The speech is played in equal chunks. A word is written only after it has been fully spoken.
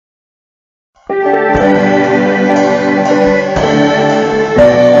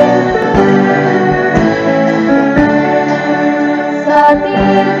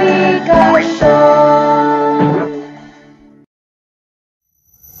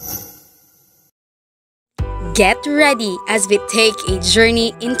Get ready as we take a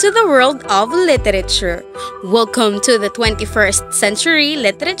journey into the world of literature. Welcome to the 21st Century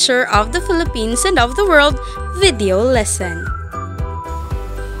Literature of the Philippines and of the World video lesson.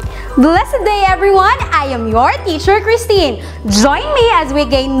 Blessed day, everyone! I am your teacher, Christine. Join me as we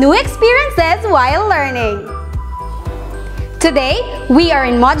gain new experiences while learning. Today, we are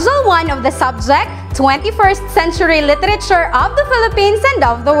in Module 1 of the subject 21st Century Literature of the Philippines and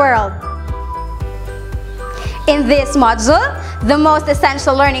of the World. In this module, the most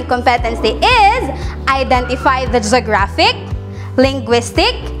essential learning competency is identify the geographic,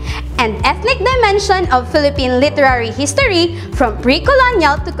 linguistic, and ethnic dimension of Philippine literary history from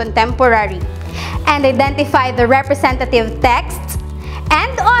pre-colonial to contemporary, and identify the representative texts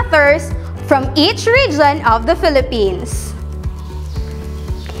and authors from each region of the Philippines.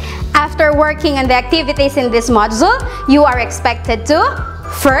 After working on the activities in this module, you are expected to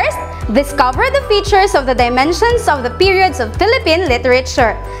first, discover the features of the dimensions of the periods of Philippine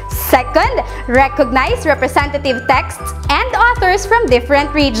literature. Second, recognize representative texts and authors from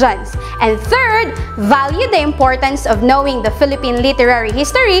different regions. And third, value the importance of knowing the Philippine literary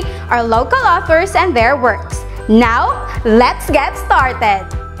history, our local authors and their works. Now, let's get started.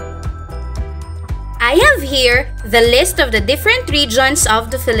 I have here the list of the different regions of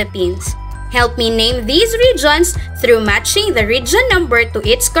the Philippines. Help me name these regions through matching the region number to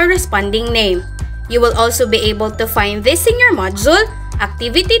its corresponding name. You will also be able to find this in your module,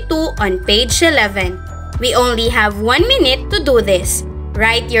 Activity 2 on page 11. We only have 1 minute to do this.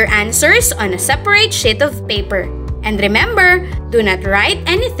 Write your answers on a separate sheet of paper. And remember, do not write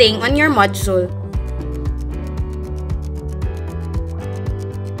anything on your module.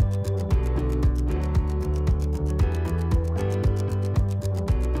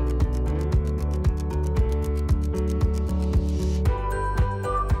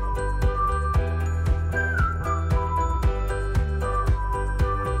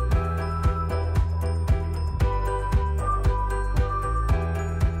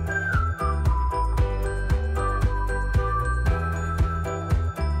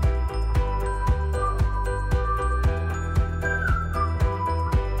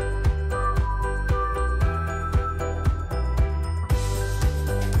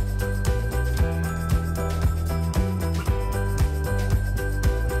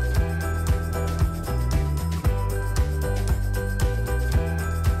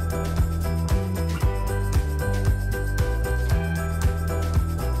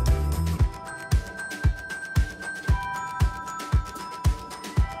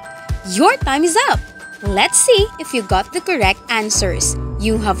 Your time is up! Let's see if you got the correct answers.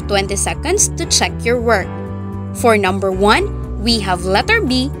 You have 20 seconds to check your work. For number 1, we have letter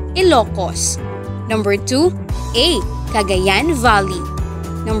B, Ilocos. Number 2, A, Cagayan Valley.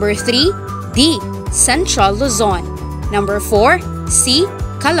 Number 3, D, Central Luzon. Number 4, C,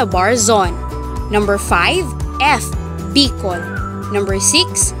 Calabar Zone. Number 5, F, Bicol. Number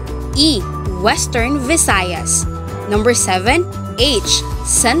 6, E, Western Visayas. Number 7, H,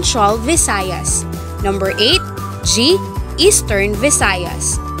 Central Visayas. Number 8, G, Eastern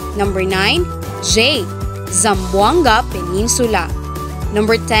Visayas. Number 9, J, Zamboanga Peninsula.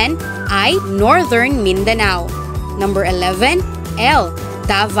 Number 10, I, Northern Mindanao. Number 11, L,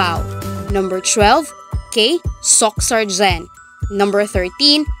 Davao. Number 12, K, Soxargen. Number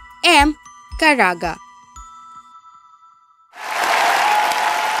 13, M, Caraga.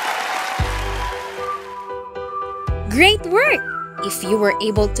 Great work! If you were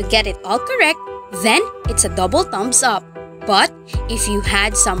able to get it all correct, then it's a double thumbs up. But if you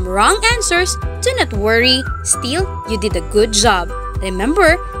had some wrong answers, do not worry, still you did a good job.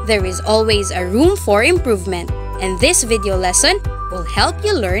 Remember, there is always a room for improvement, and this video lesson will help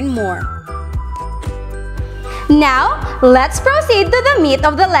you learn more. Now, let's proceed to the meat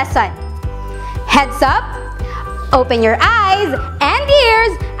of the lesson. Heads up, open your eyes and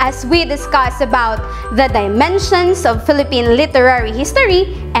ears as we discuss about the dimensions of Philippine literary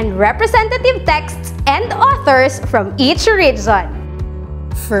history and representative texts and authors from each region.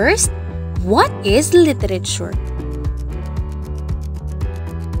 First, what is literature?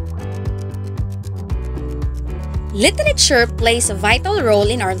 Literature plays a vital role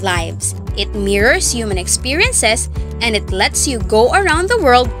in our lives. It mirrors human experiences and it lets you go around the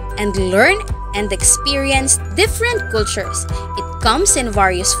world and learn and experience different cultures. It comes in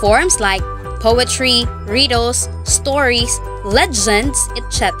various forms like poetry, riddles, stories, legends,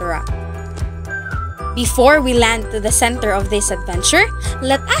 etc. Before we land to the center of this adventure,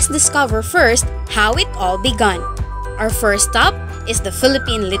 let us discover first how it all began. Our first stop is the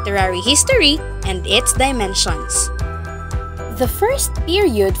Philippine literary history and its dimensions. The first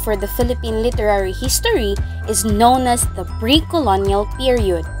period for the Philippine literary history is known as the pre-colonial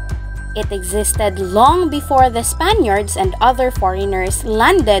period. It existed long before the Spaniards and other foreigners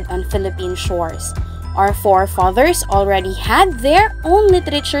landed on Philippine shores. Our forefathers already had their own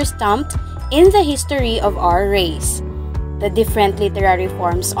literature stamped in the history of our race. The different literary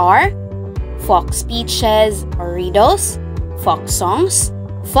forms are folk speeches or riddles, folk songs,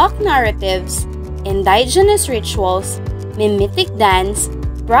 folk narratives, indigenous rituals, mimetic dance,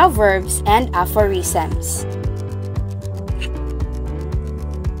 proverbs, and aphorisms.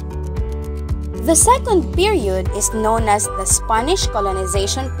 The second period is known as the Spanish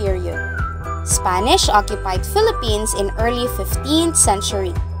colonization period. Spanish occupied Philippines in early 15th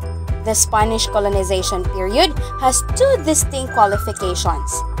century. The Spanish colonization period has two distinct qualifications: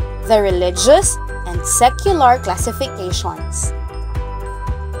 the religious and secular classifications.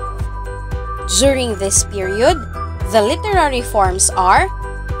 During this period, the literary forms are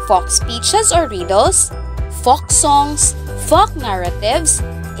folk speeches or riddles, folk songs, folk narratives,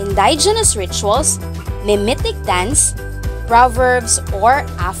 indigenous rituals, mimetic dance, proverbs, or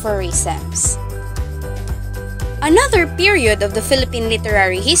aphorisms. Another period of the Philippine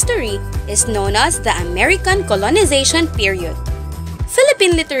literary history is known as the American colonization period.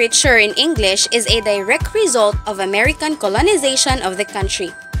 Philippine literature in English is a direct result of American colonization of the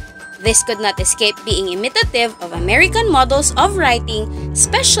country. This could not escape being imitative of American models of writing,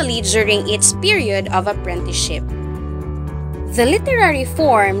 especially during its period of apprenticeship. The literary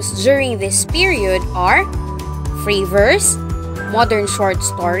forms during this period are free verse, modern short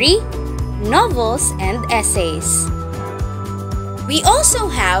story, novels, and essays. We also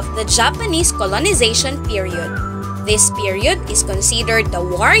have the Japanese colonization period. This period is considered the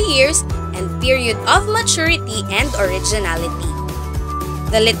war years and period of maturity and originality.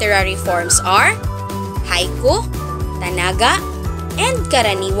 The literary forms are haiku, tanaga, and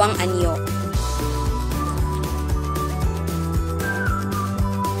karaniwang anyo.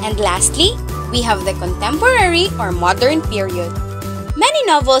 And lastly, we have the contemporary or modern period. Many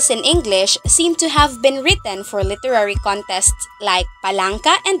novels in English seem to have been written for literary contests like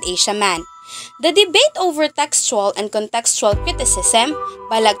Palanca and Asia Man. The debate over textual and contextual criticism,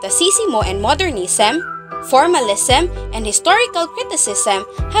 balagtasismo and modernism, formalism, and historical criticism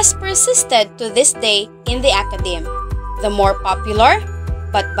has persisted to this day in the academe. The more popular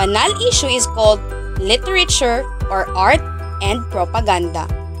but banal issue is called literature or art and propaganda.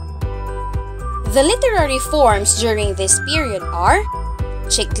 The literary forms during this period are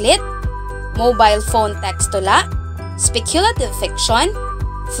chicklit, mobile phone textula, speculative fiction,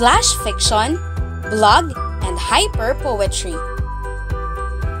 flash fiction, blog, and hyper-poetry.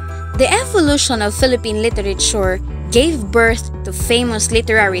 The evolution of Philippine literature gave birth to famous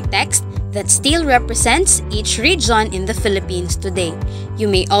literary text that still represents each region in the Philippines today. You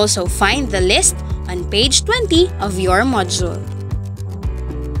may also find the list on page 20 of your module.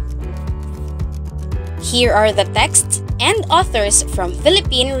 Here are the texts and authors from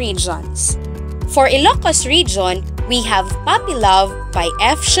Philippine regions. For Ilocos region, we have Puppy Love by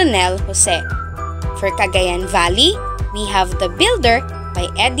F. Chanel Jose. For Cagayan Valley, we have The Builder by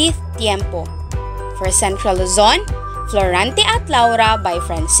Edith Tiempo. For Central Luzon, Florante at Laura by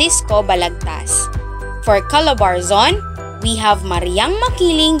Francisco Balagtas. For Calabarzon, we have Mariang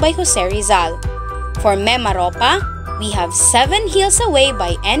Makiling by Jose Rizal. For Memaropa, we have Seven Hills Away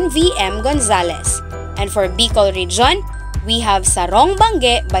by N.V.M. Gonzalez. And for Bicol region, we have Sarong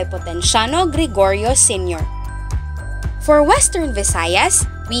Bangge by Potenciano Gregorio Sr. For Western Visayas,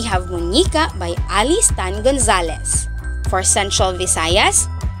 we have Monica by Ali Stan Gonzalez. For Central Visayas,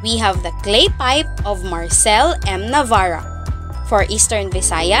 we have The Clay Pipe of Marcel M. Navarra. For Eastern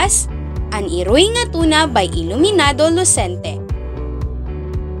Visayas, An Iruy nga Tuna by Iluminado Lucente.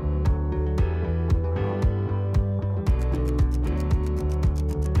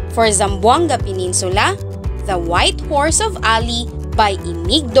 For Zamboanga Peninsula, The White Horse of Ali by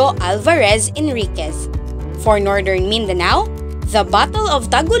Inigdo Alvarez Enriquez. For Northern Mindanao, The Battle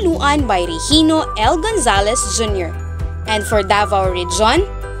of Taguluan by Regino L. Gonzalez Jr. And for Davao Region,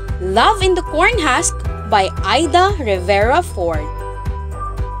 Love in the Corn Husk by Ida Rivera Ford.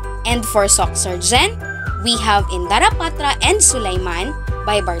 And for Soxargen, we have Indarapatra and Sulaiman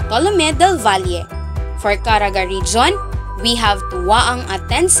by Bartolome del Valle. For Caraga Region, we have Tuwaang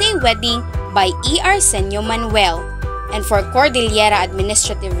Atense Wedding by E. Arsenio Manuel. And for Cordillera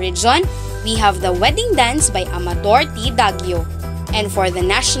Administrative Region, we have The Wedding Dance by Amador T. Daguio. And for the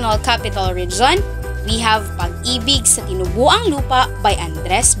National Capital Region, we have Pag-ibig sa Tinubuang Lupa by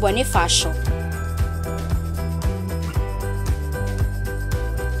Andres Bonifacio.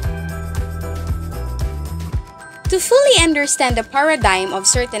 To fully understand the paradigm of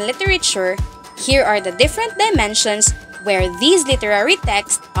certain literature, here are the different dimensions where these literary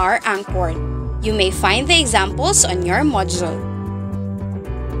texts are anchored. You may find the examples on your module.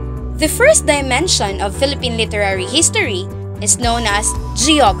 The first dimension of Philippine literary history is known as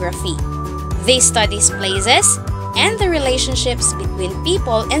geography. This studies places and the relationships between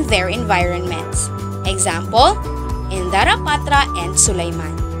people and their environments. Example, Indarapatra and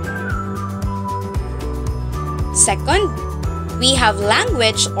Sulaiman. Second, we have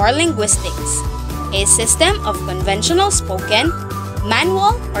language or linguistics, a system of conventional spoken,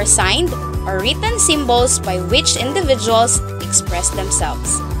 manual or signed or written symbols by which individuals express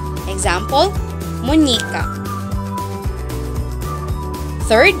themselves. Example, Muñeca.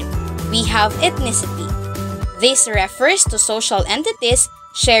 Third, we have ethnicity. This refers to social entities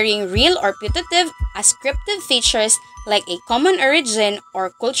sharing real or putative ascriptive features like a common origin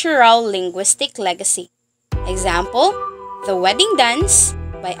or cultural linguistic legacy. Example, The Wedding Dance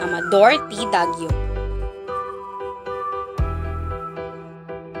by Amador T. Daguio.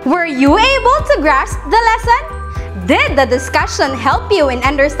 Were you able to grasp the lesson? Did the discussion help you in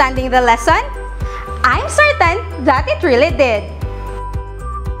understanding the lesson? I'm certain that it really did.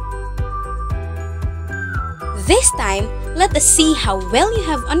 This time, let us see how well you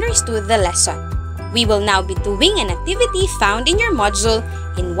have understood the lesson. We will now be doing an activity found in your module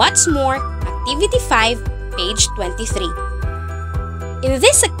in What's More, Activity 5, page 23. In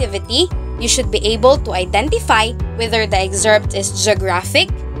this activity, you should be able to identify whether the excerpt is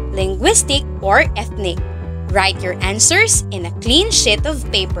geographic, linguistic, or ethnic. Write your answers in a clean sheet of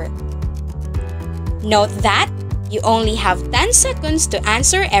paper. Note that you only have 10 seconds to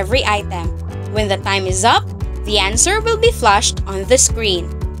answer every item. When the time is up, the answer will be flashed on the screen.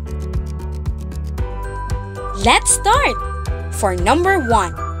 Let's start! For number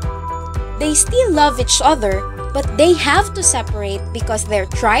 1. They still love each other, but they have to separate because their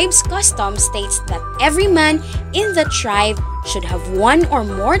tribe's custom states that every man in the tribe should have one or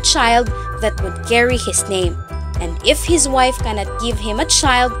more child that would carry his name. And if his wife cannot give him a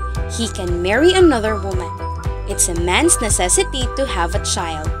child, he can marry another woman. It's a man's necessity to have a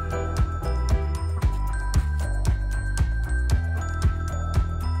child.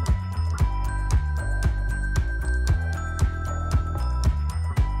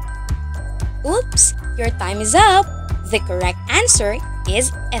 Oops, your time is up. The correct answer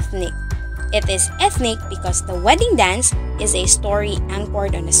is ethnic. It is ethnic because the wedding dance is a story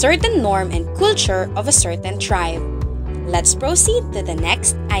anchored on a certain norm and culture of a certain tribe. Let's proceed to the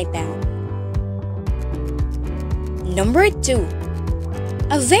next item. Number 2.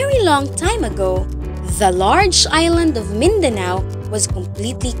 A very long time ago, the large island of Mindanao was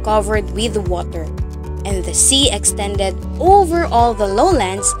completely covered with water, and the sea extended over all the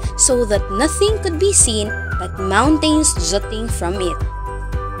lowlands so that nothing could be seen but mountains jutting from it.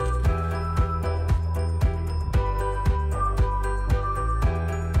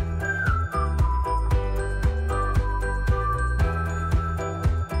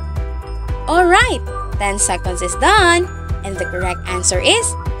 Alright, 10 seconds is done, and the correct answer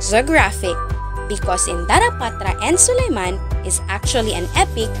is geographic, because Indarapatra and Sulaiman is actually an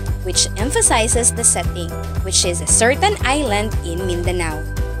epic which emphasizes the setting, which is a certain island in Mindanao.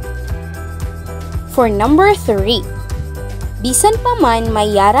 For number 3, bisan pa man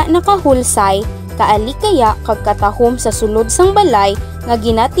mayara nakahulsay, kaalikaya kag katahom sa sulod sang balay nga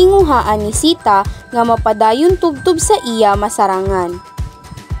ginatinguhaan ni Sita nga mapadayon tubtub sa iya masarangan.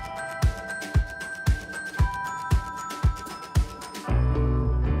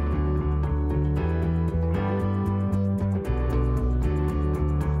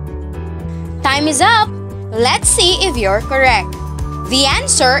 Time is up! Let's see if you're correct. The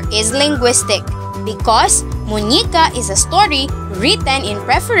answer is linguistic, because Muñeca is a story written in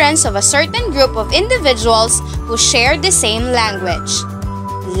preference of a certain group of individuals who share the same language.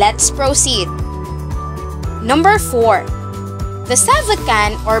 Let's proceed. Number 4. The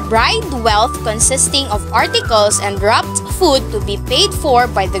savakan or bride wealth consisting of articles and wrapped food to be paid for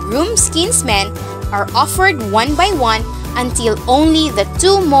by the groom's kinsmen are offered one by one until only the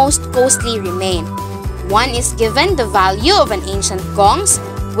two most costly remain. One is given the value of an ancient gongs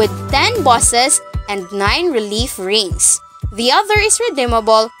with 10 bosses and 9 relief rings. The other is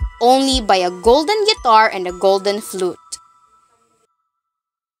redeemable only by a golden guitar and a golden flute.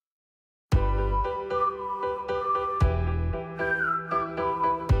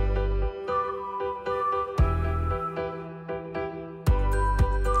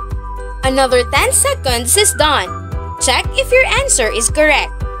 Another 10 seconds is done. Check if your answer is correct.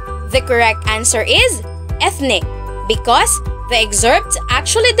 The correct answer is ethnic, because The excerpt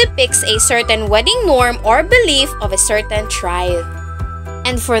actually depicts a certain wedding norm or belief of a certain tribe.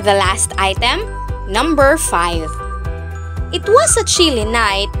 And for the last item, number 5. It was a chilly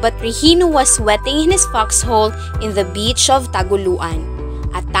night, but Regino was sweating in his foxhole in the beach of Taguluan,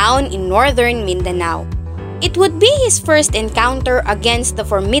 a town in northern Mindanao. It would be his first encounter against the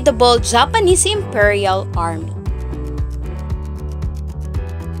formidable Japanese Imperial Army.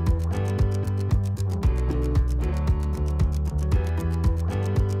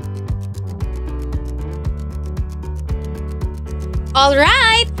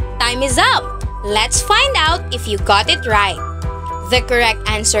 Alright, time is up! Let's find out if you got it right. The correct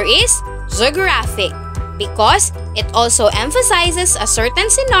answer is geographic because it also emphasizes a certain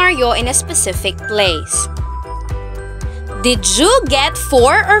scenario in a specific place. Did you get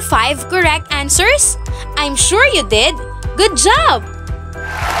 4 or 5 correct answers? I'm sure you did. Good job!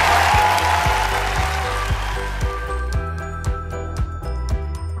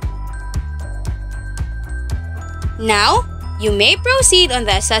 Now, you may proceed on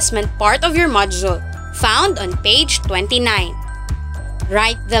the assessment part of your module, found on page 29.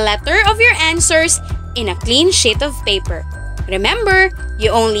 Write the letter of your answers in a clean sheet of paper. Remember,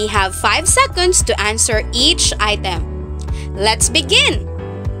 you only have 5 seconds to answer each item. Let's begin!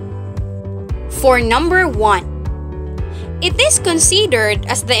 For number 1, it is considered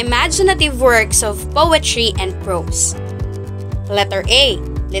as the imaginative works of poetry and prose. Letter A,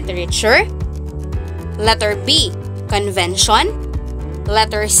 literature. Letter B, convention.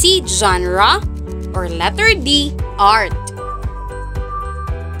 Letter C, genre. Or letter D, art.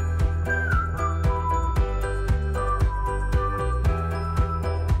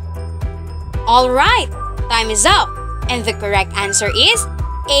 Alright, time is up. And the correct answer is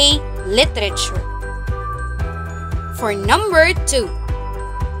A, literature. For number 2,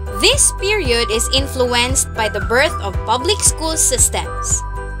 this period is influenced by the birth of public school systems.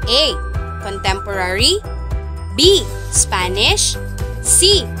 A, contemporary. B, Spanish.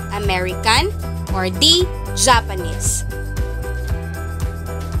 C, American. Or D, Japanese.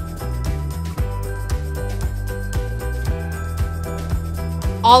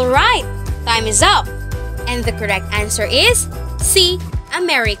 Alright, time is up. And the correct answer is C,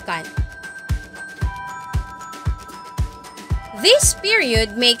 American. This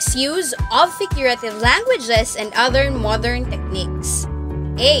period makes use of figurative languages and other modern techniques.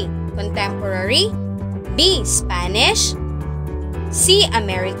 A, contemporary. B, Spanish. C,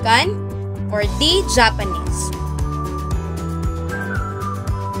 American. Or D, Japanese.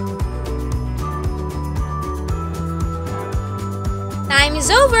 Time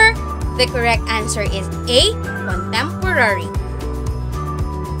is over. The correct answer is A, contemporary.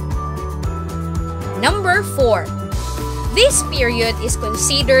 Number 4. This period is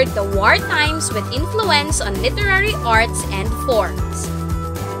considered the war times with influence on literary arts and forms.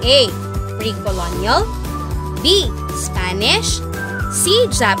 A, pre-colonial. B, Spanish. C,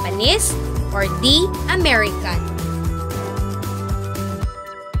 Japanese. Or D, American.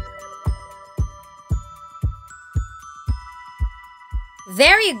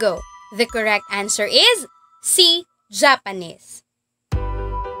 There you go. The correct answer is C, Japanese.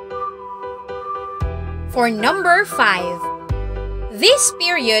 For number 5, this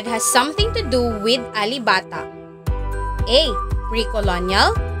period has something to do with Alibata. A,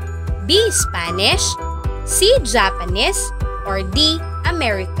 pre-colonial. B, Spanish. C, Japanese. Or D,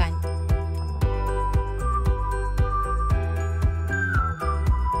 American.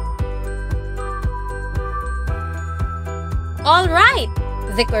 Alright,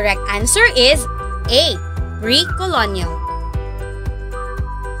 the correct answer is A, pre-colonial.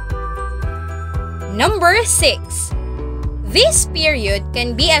 Number 6. This period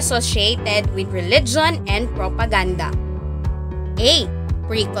can be associated with religion and propaganda. A,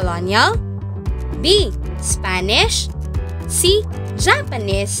 pre-colonial. B, Spanish. C,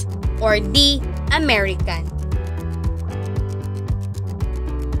 Japanese. Or D, American.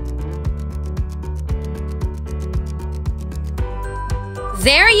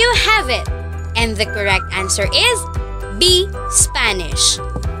 There you have it! And the correct answer is B, Spanish.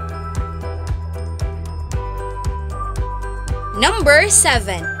 Number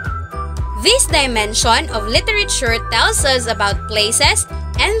 7. This dimension of literature tells us about places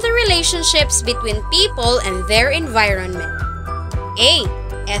and the relationships between people and their environment. A,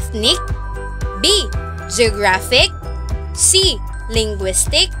 ethnic. B, geographic. C,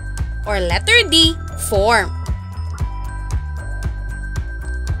 linguistic. Or letter D, form.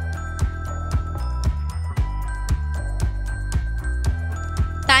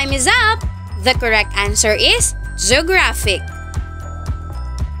 Time is up! The correct answer is geographic.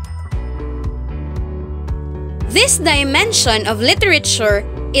 This dimension of literature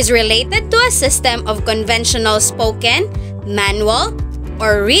is related to a system of conventional spoken, manual,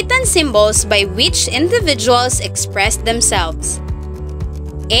 or written symbols by which individuals express themselves.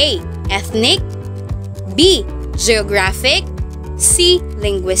 A. Ethnic, B. Geographic, C.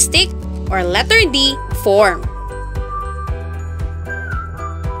 Linguistic, or letter D. Form.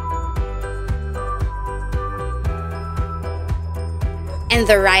 And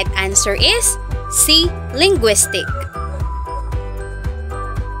the right answer is C. Linguistic.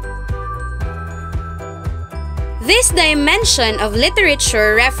 This dimension of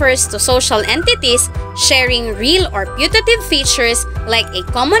literature refers to social entities sharing real or putative features like a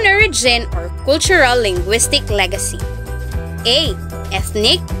common origin or cultural linguistic legacy. A.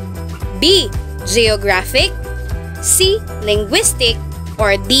 Ethnic, B. Geographic, C. Linguistic,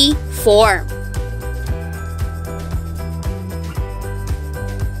 or D. Form.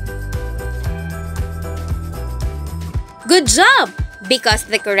 Good job! Because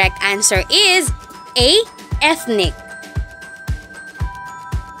the correct answer is A. Ethnic.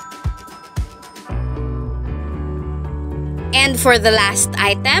 And for the last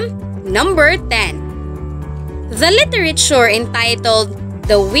item, number 10. The literature entitled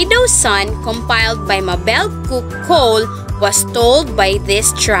The Widow's Son, compiled by Mabel Cook Cole, was told by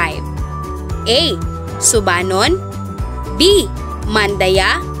this tribe. A. Subanon, B.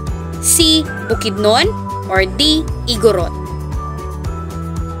 Mandaya, C. Bukidnon, or D. Igorot.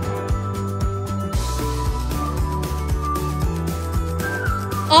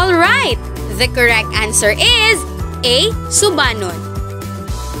 Alright, the correct answer is A. Subanon.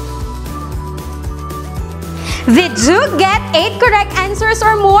 Did you get 8 correct answers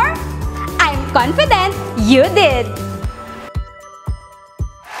or more? I'm confident you did.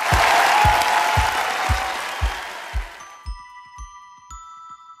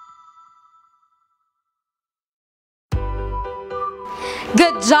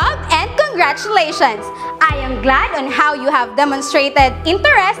 Good job and congratulations! I am glad on how you have demonstrated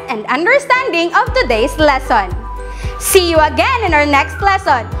interest and understanding of today's lesson. See you again in our next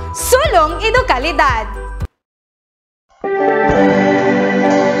lesson. Sulong Edukalidad!